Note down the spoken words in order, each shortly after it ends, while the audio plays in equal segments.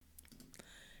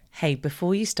Hey,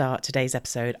 before you start today's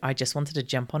episode, I just wanted to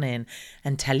jump on in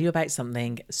and tell you about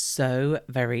something so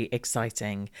very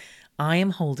exciting. I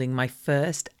am holding my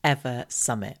first ever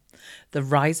summit. The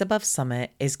Rise Above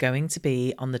Summit is going to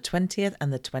be on the 20th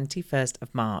and the 21st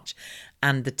of March,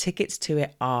 and the tickets to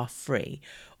it are free.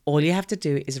 All you have to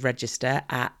do is register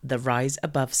at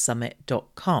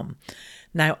theriseabovesummit.com.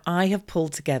 Now, I have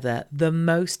pulled together the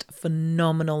most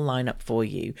phenomenal lineup for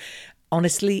you.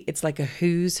 Honestly, it's like a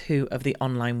who's who of the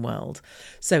online world.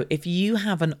 So if you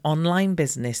have an online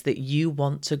business that you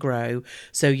want to grow,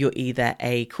 so you're either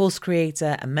a course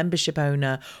creator, a membership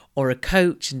owner, or a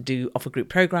coach and do offer group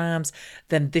programs,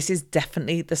 then this is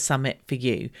definitely the summit for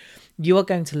you. You are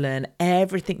going to learn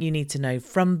everything you need to know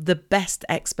from the best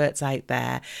experts out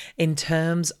there in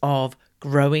terms of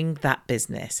growing that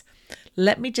business.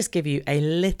 Let me just give you a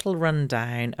little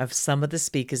rundown of some of the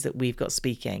speakers that we've got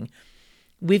speaking.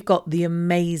 We've got the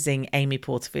amazing Amy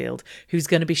Porterfield, who's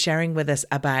going to be sharing with us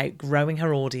about growing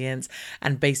her audience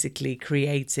and basically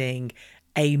creating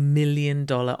 $1 million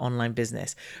online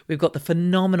business. We've got the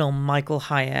phenomenal Michael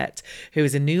Hyatt, who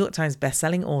is a New York Times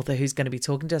bestselling author, who's going to be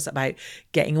talking to us about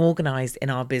getting organized in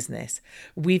our business.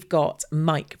 We've got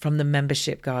Mike from the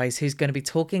Membership Guys, who's going to be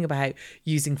talking about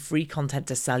using free content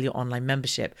to sell your online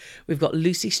membership. We've got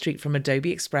Lucy Street from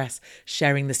Adobe Express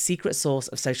sharing the secret sauce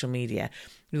of social media.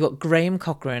 We've got Graham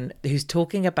Cochran, who's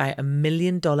talking about $1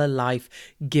 million life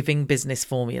giving business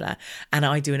formula. And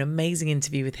I do an amazing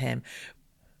interview with him.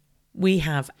 We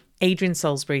have Adrian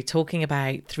Salisbury talking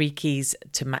about 3 keys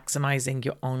to maximizing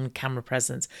your on-camera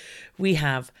presence. We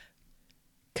have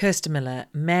Kirsten Miller,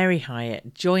 Mary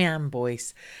Hyatt, Joyanne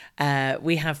Boyce.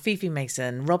 We have Fifi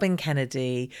Mason, Robin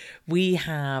Kennedy. We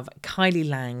have Kylie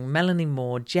Lang, Melanie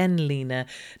Moore, Jen Lena,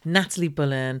 Natalie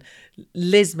Bullen,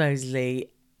 Liz Mosley.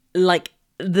 Like,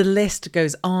 the list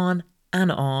goes on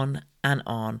and on and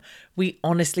on. We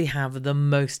honestly have the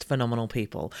most phenomenal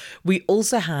people. We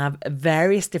also have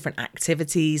various different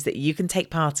activities that you can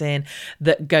take part in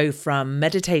that go from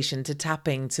meditation to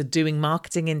tapping to doing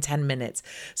marketing in 10 minutes.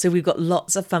 So we've got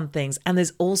lots of fun things, and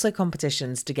there's also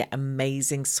competitions to get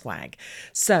amazing swag.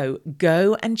 So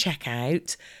go and check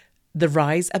out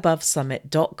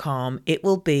theriseabovesummit.com. It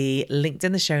will be linked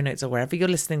in the show notes or wherever you're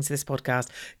listening to this podcast.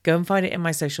 Go and find it in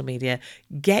my social media.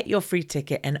 Get your free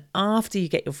ticket. And after you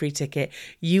get your free ticket,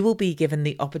 you will be given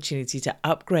the opportunity to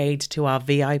upgrade to our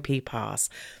VIP pass.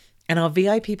 And our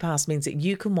VIP pass means that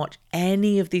you can watch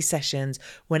any of these sessions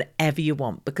whenever you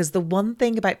want. Because the one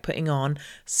thing about putting on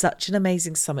such an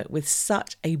amazing summit with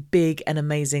such a big and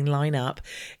amazing lineup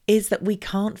is that we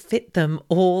can't fit them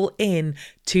all in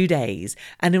 2 days.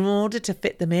 And in order to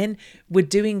fit them in, we're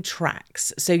doing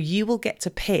tracks. So you will get to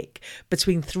pick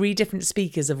between 3 different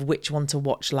speakers of which one to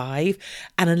watch live.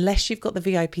 And unless you've got the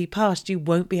VIP pass, you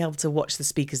won't be able to watch the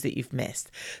speakers that you've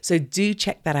missed. So do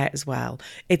check that out as well.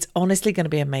 It's honestly going to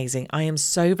be amazing. I am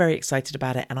so very excited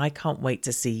about it, and I can't wait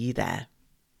to see you there.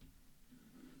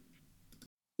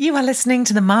 You are listening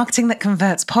to the Marketing That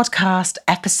Converts podcast,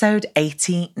 episode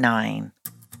 89.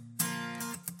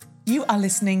 You are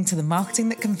listening to the Marketing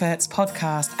That Converts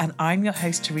podcast, and I'm your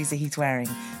host, Teresa Heath-Wareing.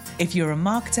 If you're a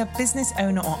marketer, business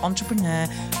owner, or entrepreneur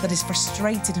that is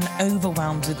frustrated and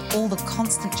overwhelmed with all the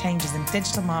constant changes in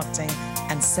digital marketing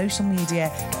and social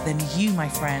media, then you, my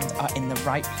friend, are in the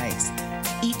right place.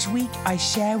 Each week, I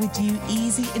share with you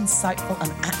easy, insightful,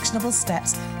 and actionable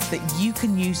steps that you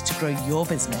can use to grow your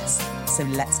business. So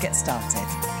let's get started.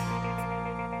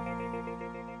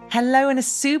 Hello, and a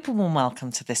super warm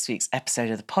welcome to this week's episode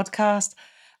of the podcast.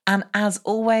 And as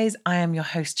always, I am your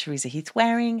host, Teresa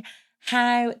Heath-Wareing.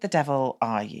 How the devil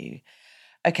are you?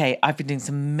 Okay, I've been doing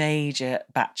some major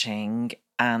batching,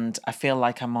 and I feel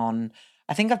like I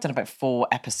think I've done about 4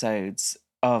 episodes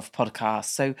of podcasts.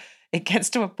 So it gets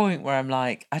to a point where I'm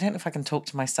like, I don't know if I can talk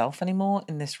to myself anymore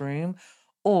in this room,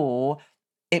 or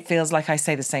it feels like I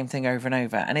say the same thing over and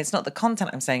over. And it's not the content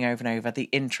I'm saying over and over. The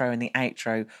intro and the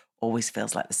outro always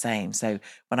feels like the same. So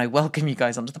when I welcome you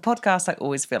guys onto the podcast, I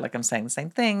always feel like I'm saying the same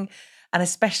thing. And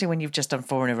especially when you've just done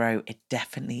 4 in a row, it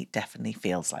definitely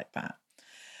feels like that.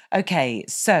 Okay,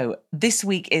 so this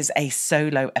week is a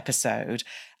solo episode.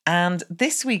 And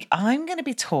this week, I'm going to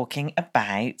be talking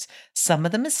about some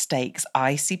of the mistakes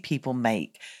I see people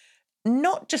make,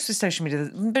 not just with social media,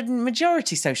 but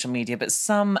majority social media, but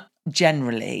some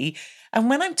generally. And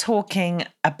when I'm talking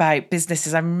about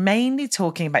businesses, I'm mainly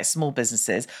talking about small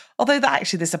businesses, although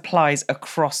this applies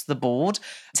across the board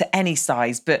to any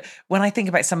size. But when I think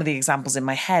about some of the examples in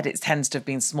my head, it tends to have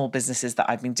been small businesses that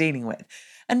I've been dealing with.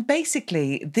 And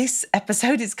basically, this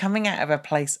episode is coming out of a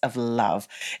place of love.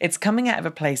 It's coming out of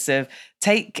a place of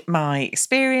take my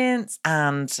experience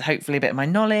and hopefully a bit of my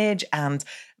knowledge and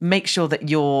make sure that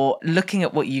you're looking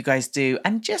at what you guys do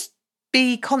and just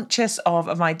be conscious of,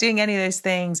 am I doing any of those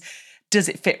things? Does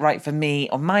it fit right for me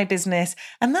or my business?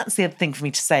 And that's the other thing for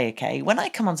me to say, okay? When I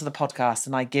come onto the podcast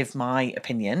and I give my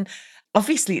opinion,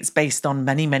 obviously it's based on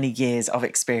many, many years of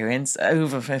experience,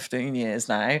 over 15 years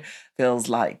now. Feels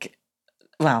like,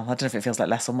 well, I don't know if it feels like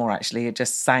less or more, actually. It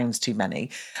just sounds too many.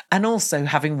 And also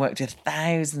having worked with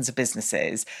thousands of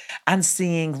businesses and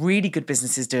seeing really good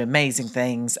businesses do amazing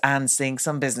things and seeing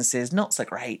some businesses not so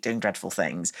great doing dreadful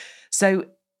things. So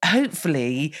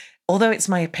hopefully, although it's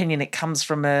my opinion, it comes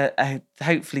from a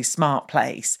hopefully smart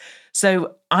place.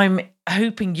 So I'm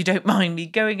hoping you don't mind me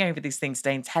going over these things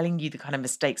today and telling you the kind of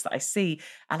mistakes that I see.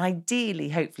 And ideally,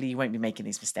 hopefully, you won't be making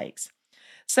these mistakes.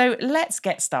 So let's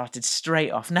get started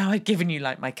straight off. Now I've given you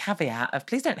like my caveat of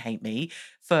please don't hate me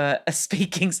for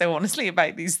speaking so honestly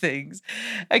about these things.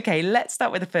 Okay, let's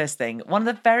start with the first thing. One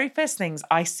of the very first things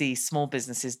I see small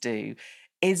businesses do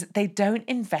is they don't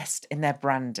invest in their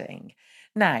branding.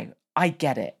 Now, I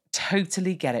get it,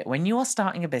 totally get it. When you are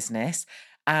starting a business,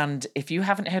 and if you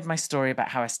haven't heard my story about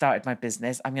how I started my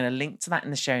business, I'm going to link to that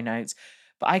in the show notes.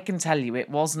 But I can tell you it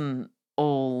wasn't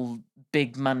all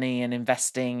big money and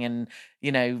investing and,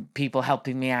 people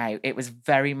helping me out. It was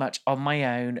very much on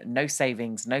my own, no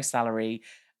savings, no salary.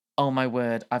 Oh my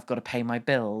word, I've got to pay my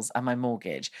bills and my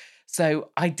mortgage. So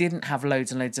I didn't have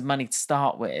loads and loads of money to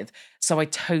start with. So I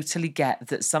totally get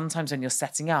that sometimes when you're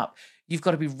setting up, you've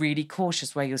got to be really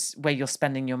cautious where you're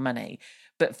spending your money.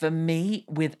 But for me,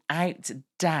 without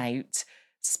doubt,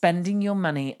 spending your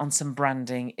money on some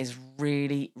branding is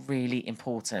really, really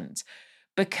important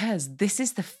because this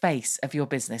is the face of your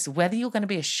business. Whether you're going to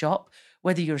be a shop,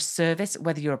 whether you're a service,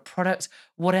 whether you're a product,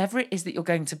 whatever it is that you're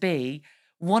going to be,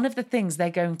 one of the things they're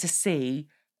going to see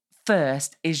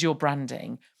first is your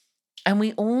branding. And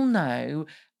we all know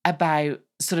about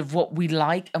sort of what we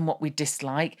like and what we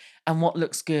dislike and what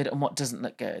looks good and what doesn't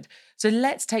look good. So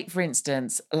let's take, for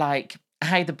instance, like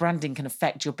how the branding can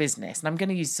affect your business. And I'm going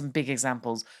to use some big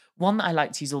examples. One that I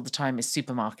like to use all the time is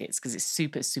supermarkets because it's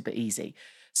super, super easy.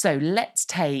 So let's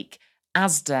take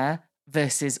Asda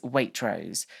versus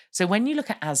Waitrose. So when you look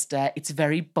at Asda, it's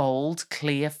very bold,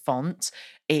 clear font.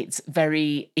 It's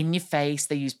very in your face.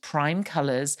 They use prime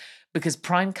colors because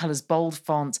prime colors, bold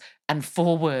font, and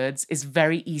 4 words is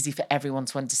very easy for everyone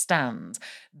to understand.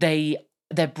 Their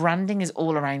branding is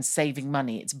all around saving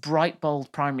money. It's bright,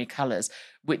 bold primary colors,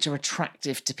 which are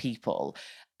attractive to people.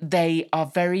 They are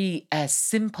very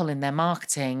simple in their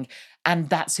marketing, and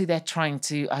that's who they're trying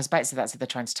to. I was about to say that's who they're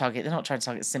trying to target. They're not trying to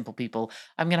target simple people.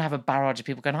 I'm going to have a barrage of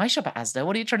people going, I shop at Asda.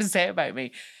 What are you trying to say about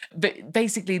me? But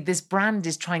basically, this brand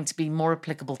is trying to be more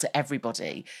applicable to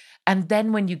everybody. And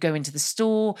then when you go into the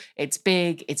store, it's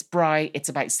big, it's bright, it's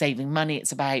about saving money,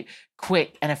 it's about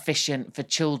quick and efficient for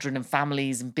children and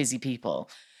families and busy people.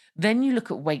 Then you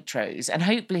look at Waitrose, and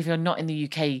hopefully if you're not in the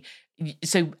UK,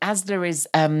 so Asda is,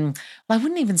 well, I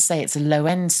wouldn't even say it's a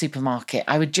low-end supermarket.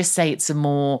 I would just say it's a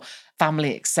more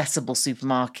family accessible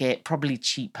supermarket, probably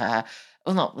cheaper.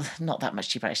 Well, not that much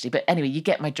cheaper actually, but anyway, you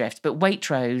get my drift. But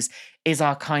Waitrose is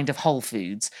our kind of Whole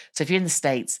Foods. So if you're in the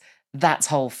States, that's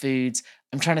Whole Foods.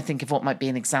 I'm trying to think of what might be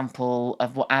an example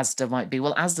of what Asda might be.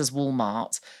 Well, Asda's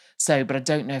Walmart. So, but I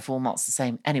don't know if Walmart's the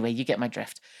same. Anyway, you get my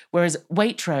drift. Whereas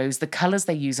Waitrose, the colours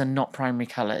they use are not primary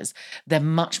colours. They're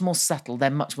much more subtle.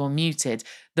 They're much more muted.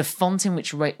 The font in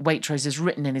which Waitrose is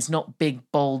written in is not big,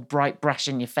 bold, bright, brash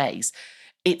in your face.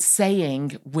 It's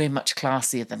saying we're much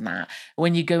classier than that.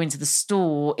 When you go into the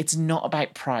store, it's not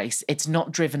about price. It's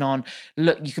not driven on,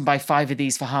 look, you can buy 5 of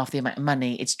these for half the amount of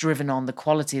money. It's driven on the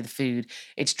quality of the food.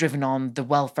 It's driven on the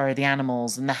welfare of the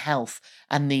animals and the health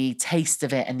and the taste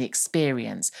of it and the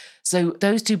experience. So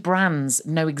those two brands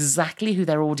know exactly who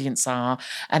their audience are,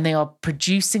 and they are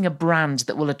producing a brand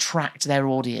that will attract their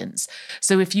audience.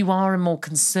 So if you are a more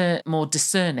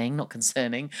discerning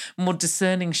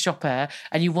shopper,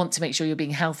 and you want to make sure you're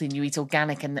being healthy and you eat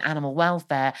organic and animal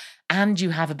welfare, and you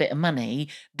have a bit of money,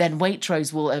 then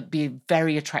Waitrose will be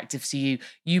very attractive to you.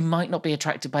 You might not be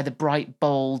attracted by the bright,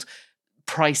 bold,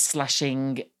 price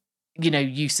slashing,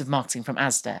 use of marketing from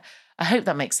Asda. I hope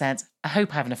that makes sense. I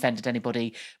hope I haven't offended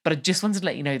anybody, but I just wanted to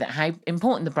let you know that how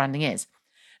important the branding is.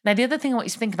 Now, the other thing I want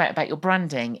you to think about your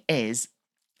branding is,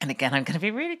 and again, I'm going to be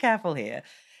really careful here,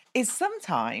 is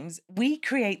sometimes we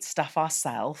create stuff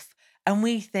ourselves and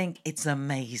we think it's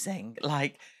amazing.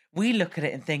 Like we look at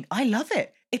it and think, I love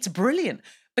it. It's brilliant.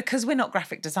 Because we're not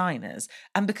graphic designers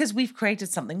and because we've created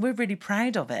something, we're really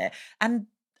proud of it. And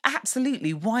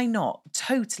absolutely, why not?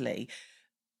 Totally.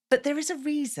 But there is a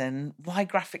reason why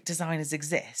graphic designers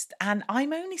exist. And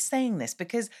I'm only saying this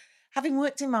because having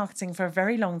worked in marketing for a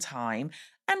very long time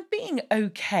and being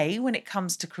okay when it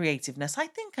comes to creativeness, I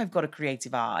think I've got a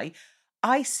creative eye.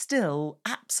 I still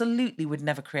absolutely would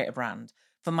never create a brand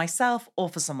for myself or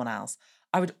for someone else.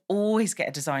 I would always get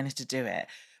a designer to do it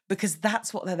because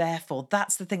that's what they're there for.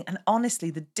 That's the thing. And honestly,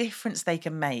 the difference they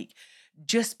can make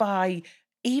just by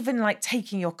even like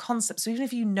taking your concept. So even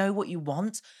if you know what you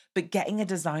want, but getting a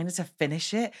designer to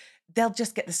finish it, they'll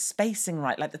just get the spacing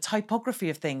right, like the typography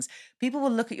of things. People will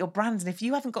look at your brands, and if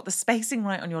you haven't got the spacing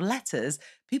right on your letters,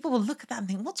 people will look at that and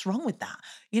think, what's wrong with that?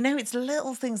 You know, it's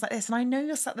little things like this. And I know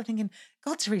you're sat there thinking,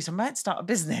 God, Teresa, I'm about to start a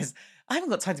business. I haven't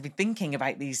got time to be thinking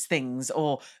about these things,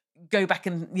 or go back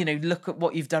and, look at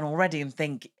what you've done already and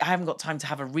think, I haven't got time to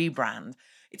have a rebrand.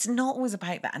 It's not always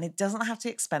about that. And it doesn't have to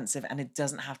be expensive and it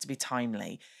doesn't have to be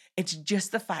timely. It's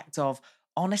just the fact of,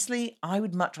 honestly, I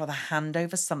would much rather hand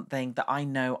over something that I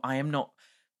know I am not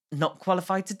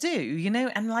qualified to do,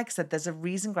 And like I said, there's a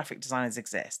reason graphic designers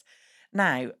exist.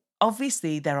 Now,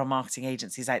 obviously, there are marketing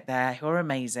agencies out there who are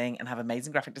amazing and have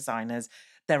amazing graphic designers.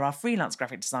 There are freelance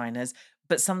graphic designers,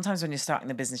 but sometimes when you're starting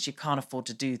the business, you can't afford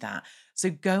to do that. So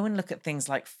go and look at things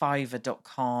like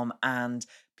Fiverr.com and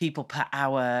people per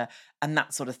hour and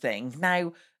that sort of thing.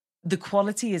 Now, the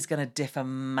quality is going to differ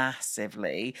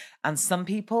massively. And some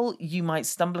people, you might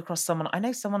stumble across someone. I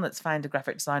know someone that's found a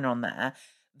graphic designer on there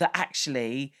that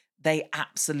actually they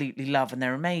absolutely love and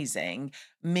they're amazing.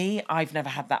 Me, I've never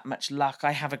had that much luck.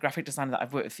 I have a graphic designer that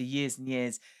I've worked with for years and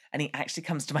years, and he actually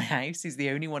comes to my house. He's the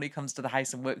only one who comes to the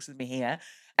house and works with me here.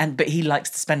 But he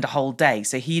likes to spend a whole day.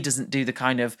 So he doesn't do the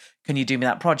kind of, can you do me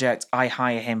that project? I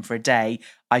hire him for a day.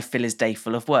 I fill his day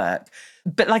full of work.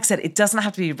 But like I said, it doesn't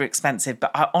have to be very expensive.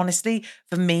 But honestly,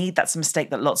 for me, that's a mistake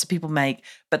that lots of people make.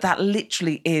 But that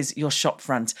literally is your shop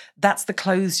front. That's the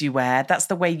clothes you wear. That's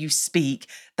the way you speak.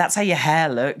 That's how your hair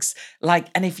looks.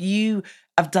 And if you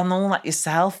have done all that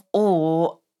yourself,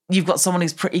 or you've got someone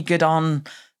who's pretty good on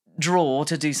draw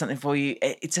to do something for you,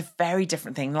 it's a very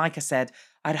different thing. Like I said,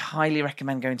 I'd highly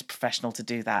recommend going to professional to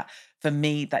do that. For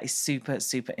me, that is super,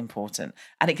 super important.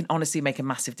 And it can honestly make a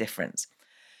massive difference.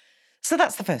 So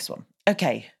that's the first one.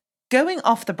 Okay, going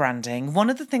off the branding, one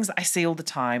of the things that I see all the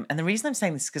time, and the reason I'm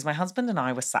saying this is because my husband and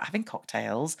I were sat having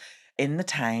cocktails in the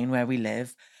town where we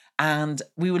live, and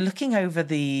we were looking over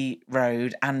the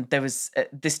road, and there was,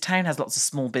 this town has lots of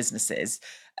small businesses,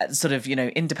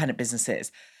 independent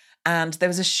businesses. And there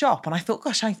was a shop, and I thought,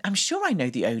 gosh, I'm sure I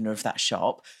know the owner of that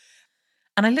shop.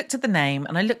 And I looked at the name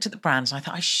and I looked at the brand and I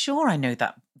thought, I'm sure I know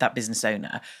that business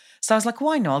owner. So I was like,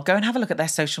 why not? I'll go and have a look at their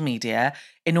social media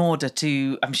in order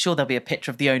to, I'm sure there'll be a picture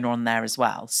of the owner on there as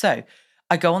well. So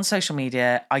I go on social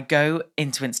media, I go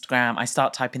into Instagram, I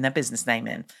start typing their business name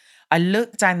in. I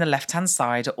look down the left-hand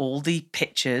side at all the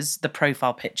pictures, the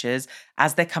profile pictures,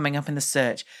 as they're coming up in the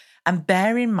search. And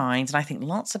bear in mind, and I think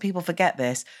lots of people forget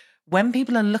this, when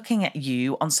people are looking at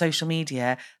you on social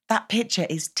media, that picture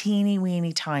is teeny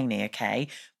weeny tiny, okay?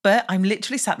 But I'm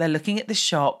literally sat there looking at the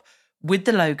shop with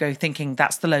the logo thinking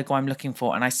that's the logo I'm looking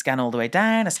for. And I scan all the way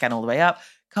down, I scan all the way up,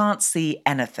 can't see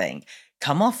anything.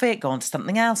 Come off it, go on to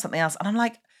something else. And I'm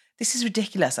like, this is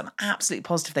ridiculous. I'm absolutely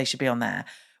positive they should be on there.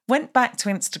 Went back to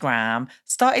Instagram,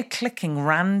 started clicking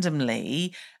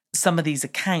randomly some of these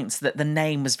accounts that the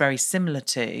name was very similar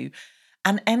to,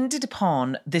 and ended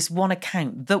upon this one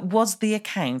account that was the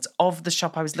account of the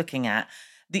shop I was looking at.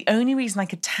 The only reason I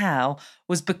could tell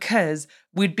was because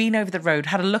we'd been over the road,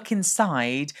 had a look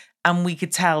inside, and we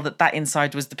could tell that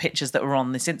inside was the pictures that were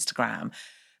on this Instagram.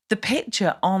 The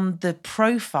picture on the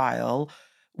profile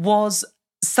was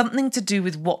something to do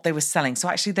with what they were selling. So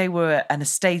actually they weren't an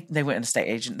estate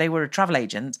agent, they were a travel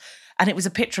agent, and it was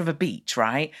a picture of a beach,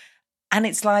 right? And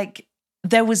it's like,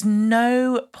 there was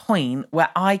no point where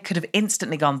I could have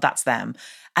instantly gone, that's them.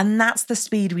 And that's the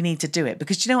speed we need to do it.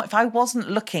 Because you know what? If I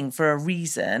wasn't looking for a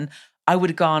reason, I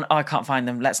would have gone, oh, I can't find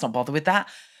them. Let's not bother with that.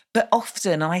 But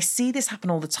often, and I see this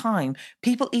happen all the time,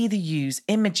 people either use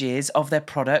images of their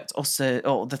product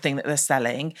or the thing that they're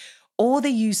selling, or they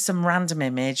use some random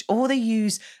image, or they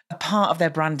use a part of their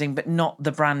branding, but not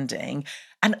the branding.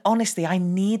 And honestly, I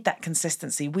need that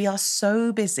consistency. We are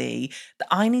so busy that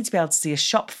I need to be able to see a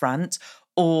shop front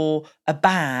or a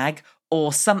bag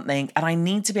or something. And I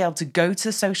need to be able to go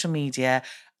to social media,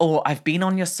 or I've been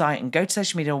on your site and go to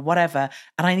social media or whatever,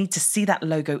 and I need to see that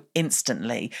logo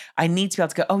instantly. I need to be able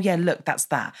to go, oh yeah, look, that's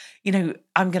that.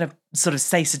 I'm going to sort of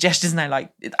say suggestions now,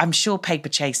 like I'm sure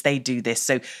Paperchase, they do this.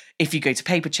 So if you go to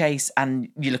Paperchase and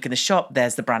you look in the shop,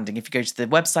 there's the branding. If you go to the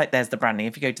website, there's the branding.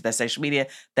 If you go to their social media,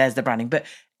 there's the branding. But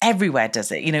everywhere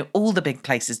does it. All the big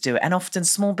places do it. And often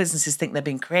small businesses think they're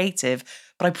being creative,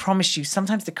 but I promise you,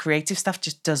 sometimes the creative stuff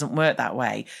just doesn't work that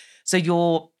way. So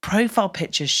your profile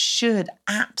picture should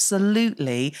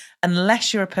absolutely,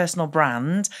 unless you're a personal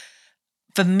brand,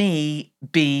 for me,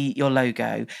 be your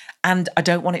logo. And I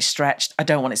don't want it stretched. I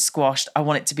don't want it squashed. I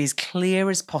want it to be as clear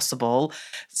as possible.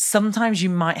 Sometimes you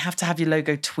might have to have your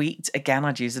logo tweaked. Again,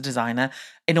 I'd use a designer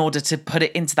in order to put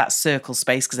it into that circle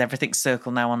space, because everything's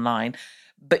circle now online.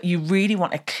 But you really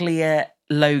want a clear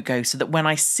logo so that when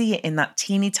I see it in that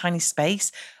teeny tiny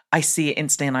space, I see it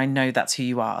instantly and I know that's who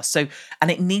you are. So, and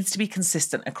it needs to be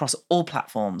consistent across all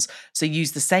platforms. So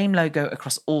use the same logo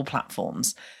across all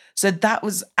platforms. So that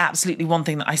was absolutely one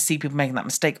thing that I see people making that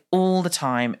mistake all the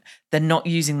time. They're not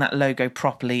using that logo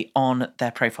properly on their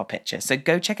profile picture. So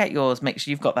go check out yours, make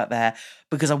sure you've got that there,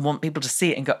 because I want people to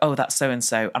see it and go, oh, that's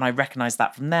so-and-so. And I recognize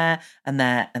that from there and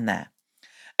there and there.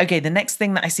 Okay, the next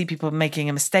thing that I see people making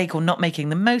a mistake or not making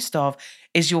the most of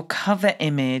is your cover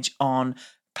image on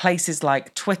places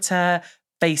like Twitter,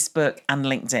 Facebook, and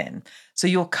LinkedIn. So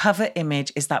your cover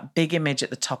image is that big image at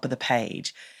the top of the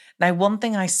page. Now, one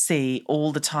thing I see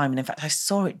all the time, and in fact, I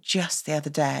saw it just the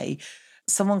other day,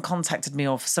 someone contacted me,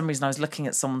 or for some reason I was looking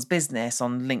at someone's business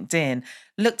on LinkedIn,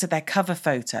 looked at their cover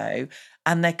photo,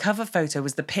 and their cover photo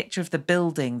was the picture of the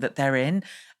building that they're in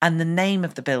and the name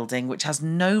of the building, which has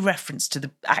no reference to the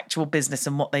actual business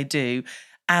and what they do.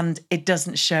 And it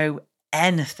doesn't show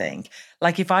anything.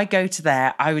 Like if I go to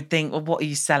there, I would think, well, what are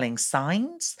you selling?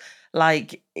 Signs?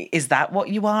 Like, is that what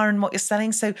you are and what you're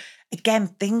selling? So again,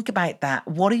 think about that.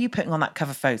 What are you putting on that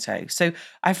cover photo? So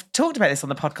I've talked about this on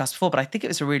the podcast before, but I think it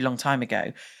was a really long time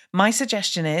ago. My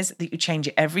suggestion is that you change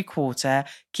it every quarter,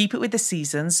 keep it with the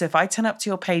seasons. So if I turn up to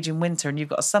your page in winter and you've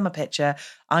got a summer picture,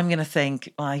 I'm going to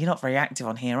think, well, you're not very active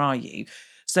on here, are you?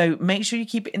 So make sure you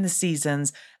keep it in the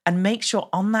seasons and make sure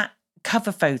on that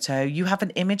cover photo, you have an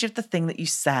image of the thing that you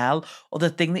sell or the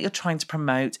thing that you're trying to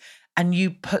promote, and you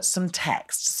put some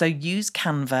text. So use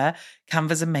Canva.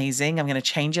 Canva's amazing. I'm going to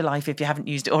change your life if you haven't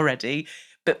used it already.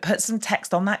 But put some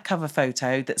text on that cover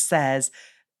photo that says,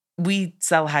 we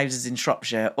sell houses in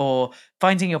Shropshire, or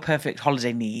finding your perfect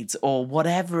holiday needs, or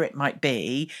whatever it might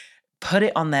be. Put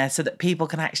it on there so that people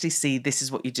can actually see this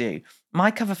is what you do. My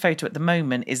cover photo at the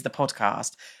moment is the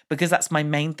podcast, because that's my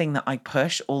main thing that I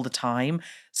push all the time.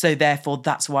 So therefore,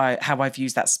 that's how I've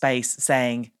used that space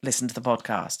saying, listen to the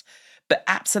podcast. But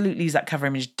absolutely use that cover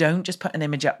image. Don't just put an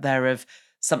image up there of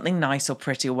something nice or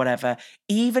pretty or whatever.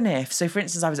 Even if, so for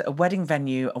instance, I was at a wedding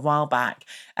venue a while back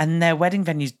and their wedding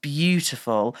venue is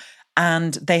beautiful,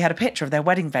 and they had a picture of their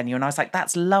wedding venue. And I was like,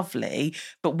 that's lovely.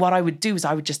 But what I would do is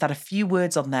I would just add a few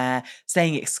words on there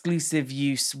saying exclusive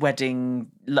use wedding,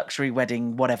 luxury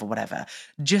wedding, whatever,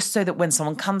 just so that when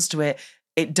someone comes to it,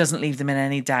 it doesn't leave them in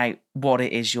any doubt what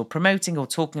it is you're promoting or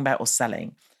talking about or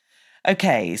selling.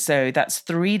 Okay, so that's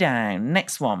 3 down.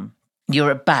 Next one, you're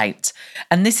about.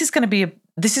 And this is going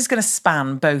to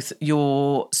span both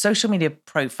your social media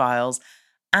profiles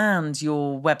and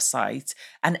your website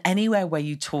and anywhere where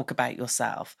you talk about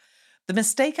yourself. The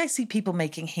mistake I see people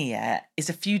making here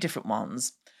is a few different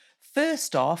ones.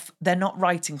 First off, they're not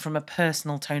writing from a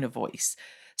personal tone of voice.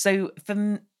 So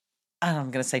I'm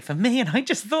going to say for me, and I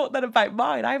just thought that about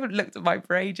mine. I haven't looked at mine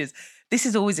for ages. This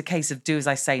is always a case of do as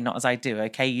I say, not as I do.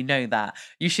 Okay, you know that.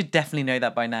 You should definitely know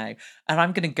that by now. And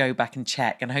I'm going to go back and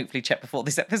check, and hopefully check before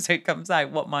this episode comes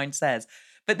out what mine says.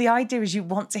 But the idea is you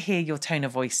want to hear your tone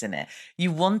of voice in it.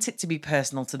 You want it to be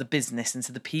personal to the business and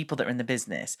to the people that are in the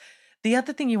business. The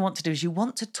other thing you want to do is you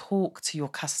want to talk to your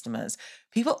customers.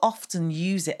 People often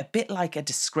use it a bit like a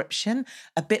description,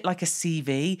 a bit like a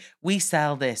CV. We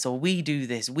sell this, or we do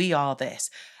this, we are this.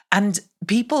 And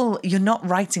people, you're not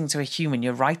writing to a human,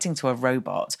 you're writing to a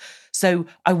robot. So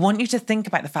I want you to think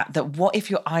about the fact that what if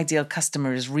your ideal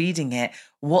customer is reading it?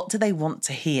 What do they want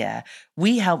to hear?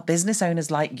 We help business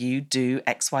owners like you do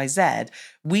XYZ.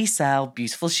 We sell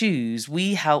beautiful shoes.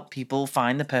 We help people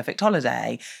find the perfect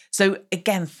holiday. So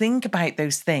again, think about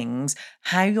those things,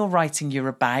 how you're writing your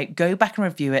about, go back and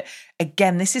review it.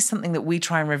 Again, this is something that we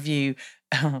try and review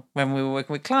when we were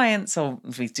working with clients, or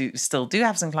we still do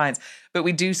have some clients, but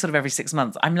we do sort of every 6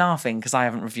 months. I'm laughing because I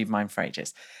haven't reviewed mine for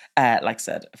ages. Like I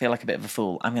said, I feel like a bit of a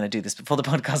fool. I'm going to do this before the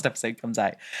podcast episode comes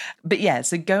out. But yeah,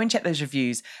 so go and check those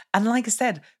reviews. And like I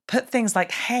said, put things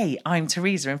like, hey, I'm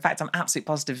Teresa. In fact, I'm absolutely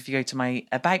positive if you go to my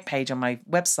about page on my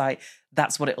website,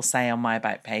 that's what it'll say on my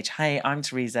about page. Hey, I'm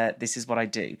Teresa. This is what I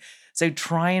do. So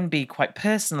try and be quite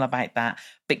personal about that,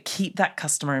 but keep that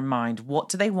customer in mind. What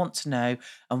do they want to know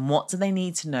and what do they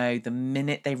need to know the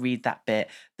minute they read that bit,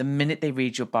 the minute they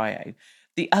read your bio?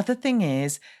 The other thing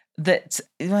is, that,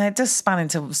 well, it does span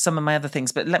into some of my other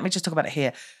things, but let me just talk about it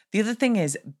here. The other thing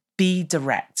is be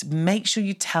direct. Make sure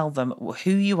you tell them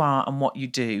who you are and what you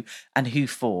do and who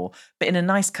for, but in a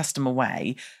nice customer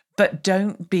way. But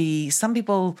don't be, some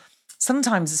people,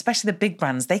 sometimes, especially the big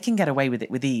brands, they can get away with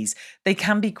it with ease. They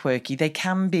can be quirky. They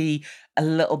can be a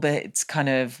little bit kind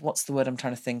of, what's the word I'm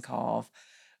trying to think of?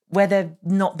 Where they're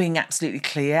not being absolutely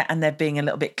clear and they're being a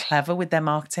little bit clever with their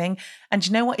marketing. And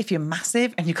you know what? If you're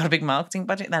massive and you've got a big marketing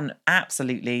budget, then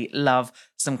absolutely love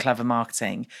some clever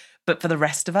marketing. But for the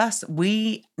rest of us,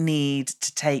 we need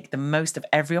to take the most of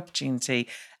every opportunity,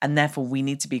 and therefore we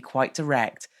need to be quite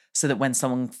direct so that when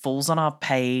someone falls on our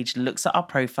page, looks at our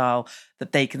profile,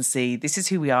 that they can see this is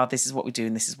who we are, this is what we do,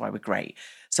 and this is why we're great.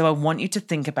 So I want you to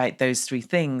think about those three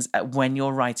things when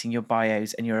you're writing your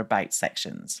bios and your about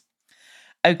sections.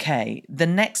 Okay, the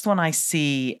next one I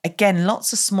see, again,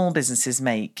 lots of small businesses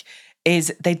make,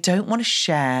 is they don't want to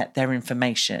share their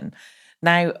information.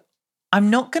 Now, I'm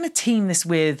not going to team this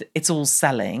with it's all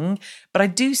selling, but I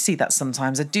do see that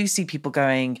sometimes. I do see people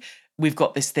going, we've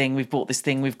got this thing, we've bought this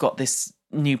thing, we've got this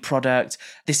new product,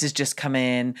 this has just come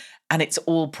in, and it's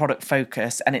all product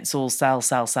focus and it's all sell,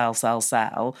 sell, sell, sell,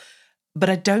 sell. But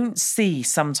I don't see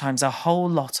sometimes a whole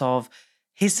lot of,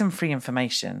 here's some free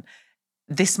information.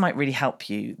 This might really help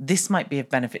you. This might be of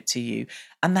benefit to you.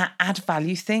 And that add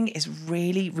value thing is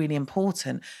really, really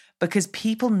important because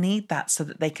people need that so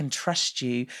that they can trust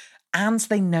you and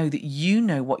they know that you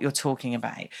know what you're talking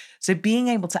about. So being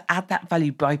able to add that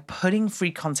value by putting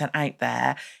free content out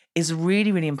there is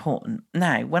really, really important.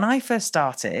 Now, when I first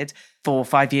started 4 or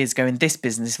 5 years ago in this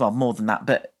business, well, more than that,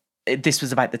 but this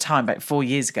was about the time, about 4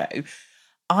 years ago,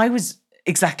 I was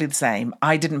exactly the same.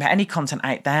 I didn't put any content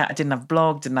out there. I didn't have a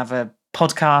blog, didn't have a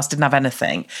podcast, didn't have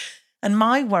anything. And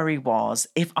my worry was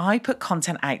if I put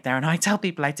content out there and I tell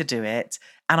people how to do it,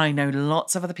 and I know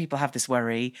lots of other people have this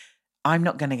worry, I'm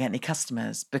not going to get any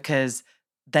customers because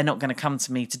they're not going to come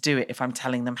to me to do it if I'm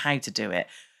telling them how to do it.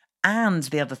 And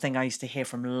the other thing I used to hear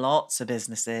from lots of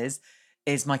businesses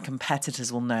is my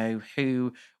competitors will know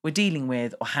who we're dealing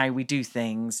with or how we do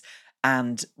things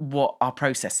and what our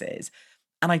process is.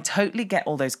 And I totally get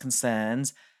all those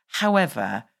concerns.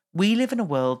 However, we live in a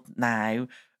world now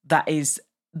that is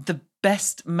the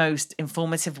best, most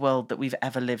informative world that we've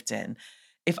ever lived in.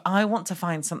 If I want to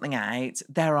find something out,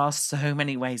 there are so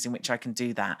many ways in which I can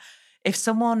do that. If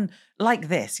someone like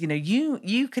this,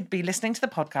 you could be listening to the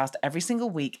podcast every single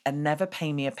week and never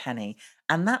pay me a penny.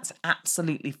 And that's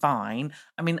absolutely fine.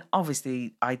 I mean,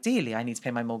 obviously, ideally, I need to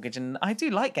pay my mortgage and I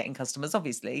do like getting customers,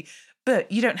 obviously,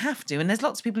 but you don't have to. And there's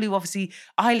lots of people who obviously,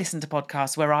 I listen to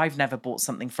podcasts where I've never bought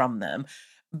something from them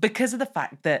because of the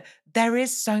fact that there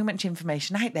is so much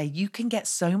information out there. You can get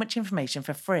so much information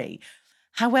for free.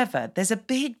 However, there's a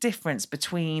big difference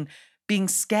between being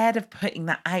scared of putting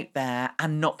that out there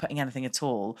and not putting anything at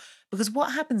all. Because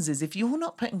what happens is if you're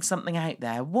not putting something out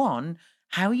there, one,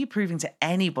 how are you proving to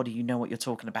anybody you know what you're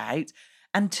talking about?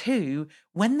 And two,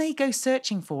 when they go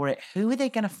searching for it, who are they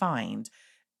going to find?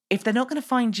 If they're not going to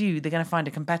find you, they're going to find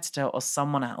a competitor or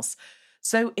someone else.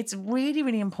 So it's really,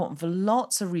 really important for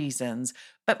lots of reasons,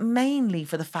 but mainly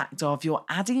for the fact of you're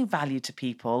adding value to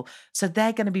people. So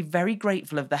they're going to be very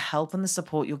grateful of the help and the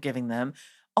support you're giving them.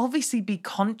 Obviously, be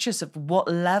conscious of what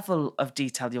level of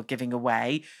detail you're giving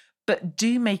away, but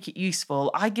do make it useful.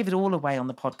 I give it all away on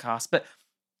the podcast, but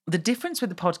the difference with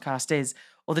the podcast is,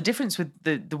 or the difference with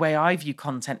the way I view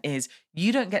content is,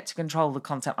 you don't get to control the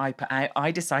content I put out.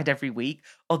 I decide every week,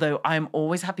 although I'm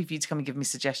always happy for you to come and give me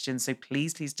suggestions. So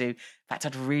please, please do. In fact,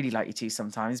 I'd really like you to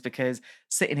sometimes because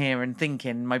sitting here and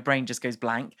thinking, my brain just goes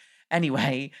blank.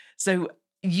 Anyway, so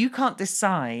you can't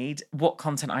decide what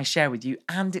content I share with you,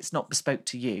 and it's not bespoke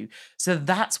to you. So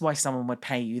that's why someone would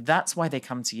pay you. That's why they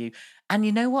come to you. And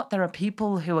you know what? There are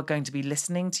people who are going to be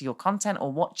listening to your content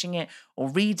or watching it or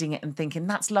reading it and thinking,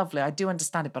 that's lovely. I do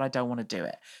understand it, but I don't want to do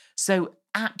it. So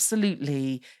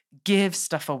absolutely give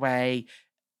stuff away.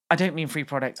 I don't mean free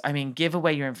product. I mean, give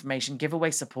away your information, give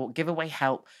away support, give away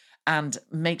help, and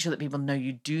make sure that people know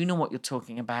you do know what you're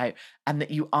talking about and that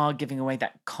you are giving away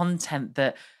that content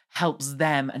that helps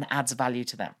them and adds value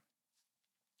to them.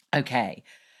 Okay.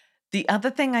 The other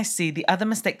thing I see, the other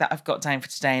mistake that I've got down for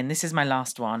today, and this is my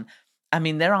last one. I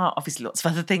mean, there are obviously lots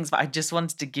of other things, but I just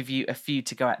wanted to give you a few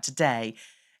to go at today,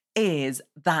 is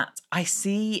that I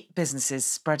see businesses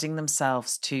spreading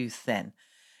themselves too thin.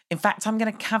 In fact, I'm going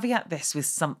to caveat this with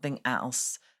something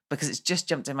else because it's just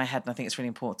jumped in my head and I think it's really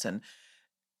important.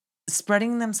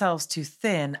 Spreading themselves too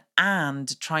thin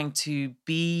and trying to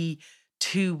be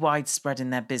too widespread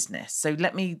in their business. So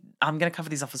I'm going to cover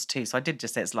these off as two. So I did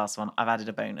just say it's the last one. I've added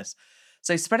a bonus.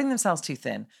 So spreading themselves too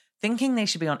thin. thinking they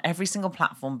should be on every single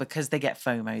platform because they get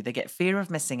FOMO, they get fear of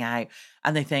missing out,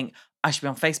 and they think, I should be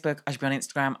on Facebook, I should be on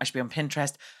Instagram, I should be on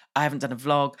Pinterest, I haven't done a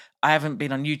vlog, I haven't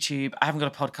been on YouTube, I haven't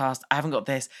got a podcast, I haven't got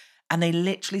this. And they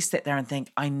literally sit there and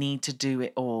think, I need to do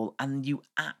it all. And you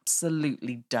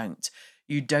absolutely don't.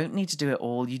 You don't need to do it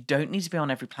all. You don't need to be on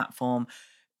every platform.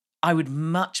 I would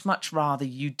much, much rather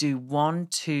you do 1,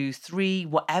 2, 3,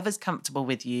 whatever's comfortable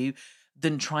with you,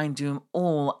 than try and do them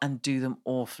all and do them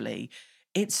awfully.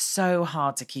 It's so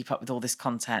hard to keep up with all this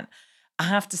content. I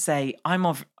have to say, I'm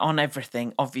on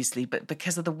everything, obviously, but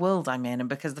because of the world I'm in and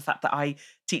because of the fact that I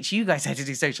teach you guys how to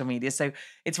do social media, so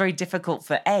it's very difficult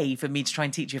for me to try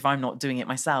and teach you if I'm not doing it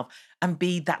myself, and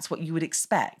B, that's what you would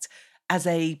expect. As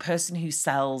a person who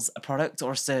sells a product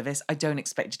or a service, I don't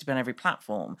expect you to be on every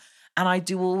platform. And I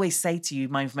do always say to you,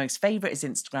 my most favorite is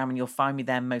Instagram, and you'll find me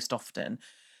there most often.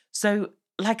 So,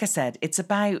 like I said, it's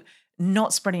about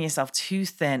not spreading yourself too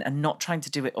thin and not trying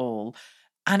to do it all.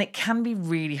 And it can be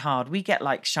really hard. We get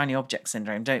like shiny object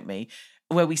syndrome, don't we?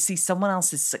 Where we see someone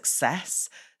else's success.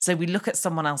 So we look at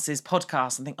someone else's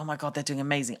podcast and think, oh my God, they're doing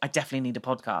amazing. I definitely need a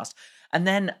podcast.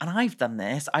 And I've done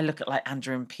this. I look at like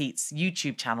Andrew and Pete's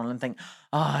YouTube channel and think,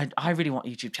 oh, I really want a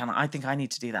YouTube channel. I think I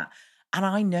need to do that. And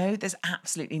I know there's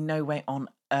absolutely no way on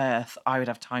earth I would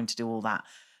have time to do all that.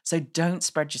 So don't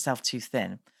spread yourself too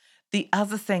thin. The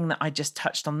other thing that I just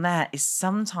touched on there is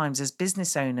sometimes as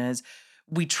business owners,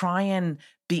 we try and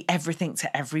be everything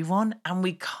to everyone, and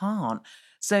we can't.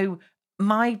 So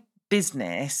my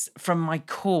business, from my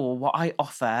core, what I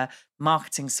offer,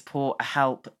 marketing support,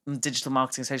 help, digital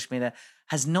marketing, social media,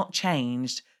 has not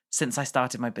changed since I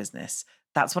started my business.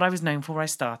 That's what I was known for when I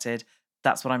started.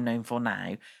 That's what I'm known for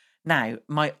now. Now,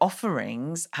 my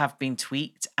offerings have been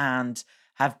tweaked and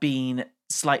have been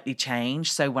slightly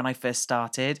changed. So when I first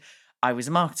started, I was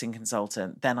a marketing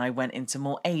consultant. Then I went into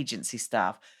more agency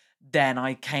stuff. Then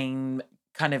I came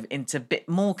kind of into a bit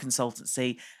more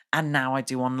consultancy, and now I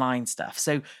do online stuff.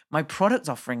 So my product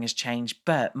offering has changed,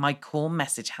 but my core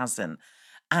message hasn't.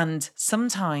 And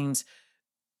sometimes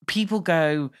people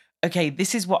go, okay,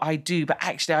 this is what I do, but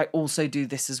actually I also do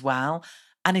this as well.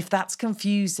 And if that's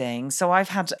confusing, so I've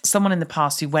had someone in the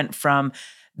past who went from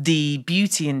the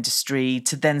beauty industry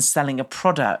to then selling a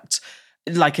product,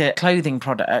 like a clothing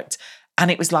product. And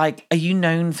it was like, are you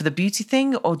known for the beauty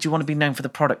thing, or do you want to be known for the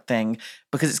product thing?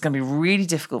 Because it's going to be really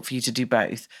difficult for you to do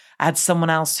both. I had someone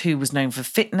else who was known for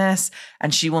fitness,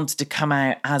 and she wanted to come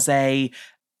out as a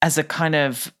kind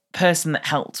of person that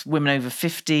helped women over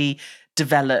 50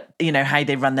 develop, how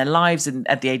they run their lives and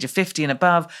at the age of 50 and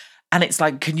above. And it's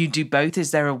like, can you do both?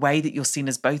 Is there a way that you're seen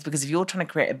as both? Because if you're trying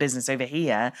to create a business over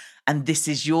here and this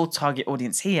is your target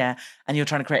audience here, and you're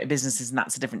trying to create a business and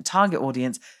that's a different target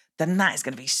audience, then that is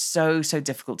going to be so, so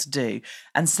difficult to do.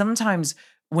 And sometimes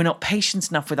we're not patient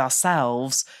enough with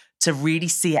ourselves to really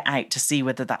see it out, to see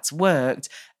whether that's worked.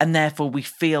 And therefore we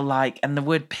feel like, and the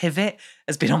word pivot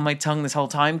has been on my tongue this whole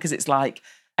time, because it's like,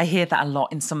 I hear that a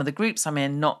lot in some of the groups I'm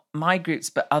in, not my groups,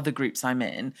 but other groups I'm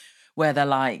in, where they're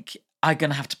like, I'm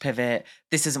going to have to pivot.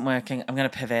 This isn't working. I'm going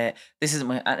to pivot. This isn't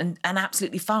working. And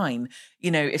absolutely fine.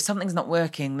 If something's not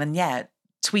working, then yeah,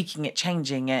 tweaking it,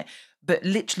 changing it. But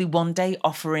literally one day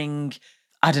offering,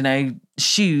 I don't know,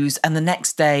 shoes, and the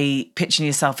next day pitching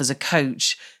yourself as a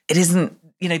coach, it isn't,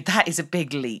 that is a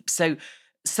big leap. So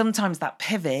sometimes that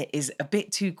pivot is a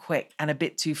bit too quick and a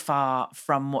bit too far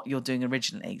from what you're doing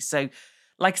originally. So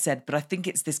like I said, but I think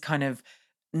it's this kind of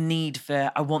need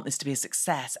for, I want this to be a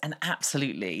success. And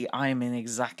absolutely, I am in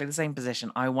exactly the same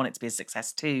position. I want it to be a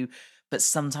success too. But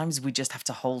sometimes we just have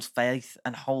to hold faith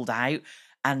and hold out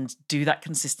and do that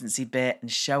consistency bit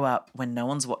and show up when no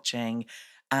one's watching,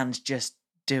 and just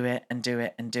do it and do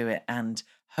it and do it and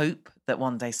hope that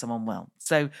one day someone will.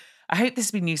 So I hope this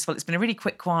has been useful. It's been a really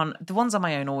quick one. The ones on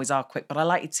my own always are quick, but I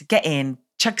like to get in,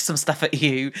 chuck some stuff at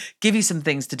you, give you some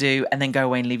things to do, and then go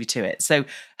away and leave you to it. So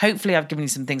hopefully I've given you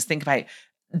some things to think about.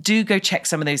 Do go check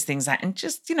some of those things out and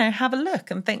just, have a look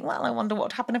and think, well, I wonder what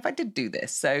would happen if I did do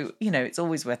this. So, it's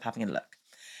always worth having a look.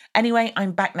 Anyway,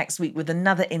 I'm back next week with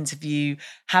another interview.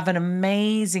 Have an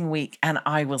amazing week, and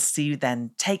I will see you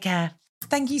then. Take care.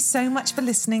 Thank you so much for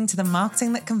listening to the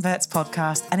Marketing That Converts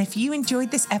podcast. And if you enjoyed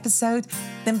this episode,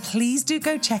 then please do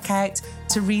go check out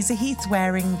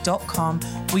teresaheathwareing.com,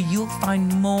 where you'll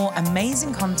find more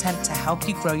amazing content to help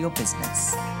you grow your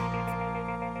business.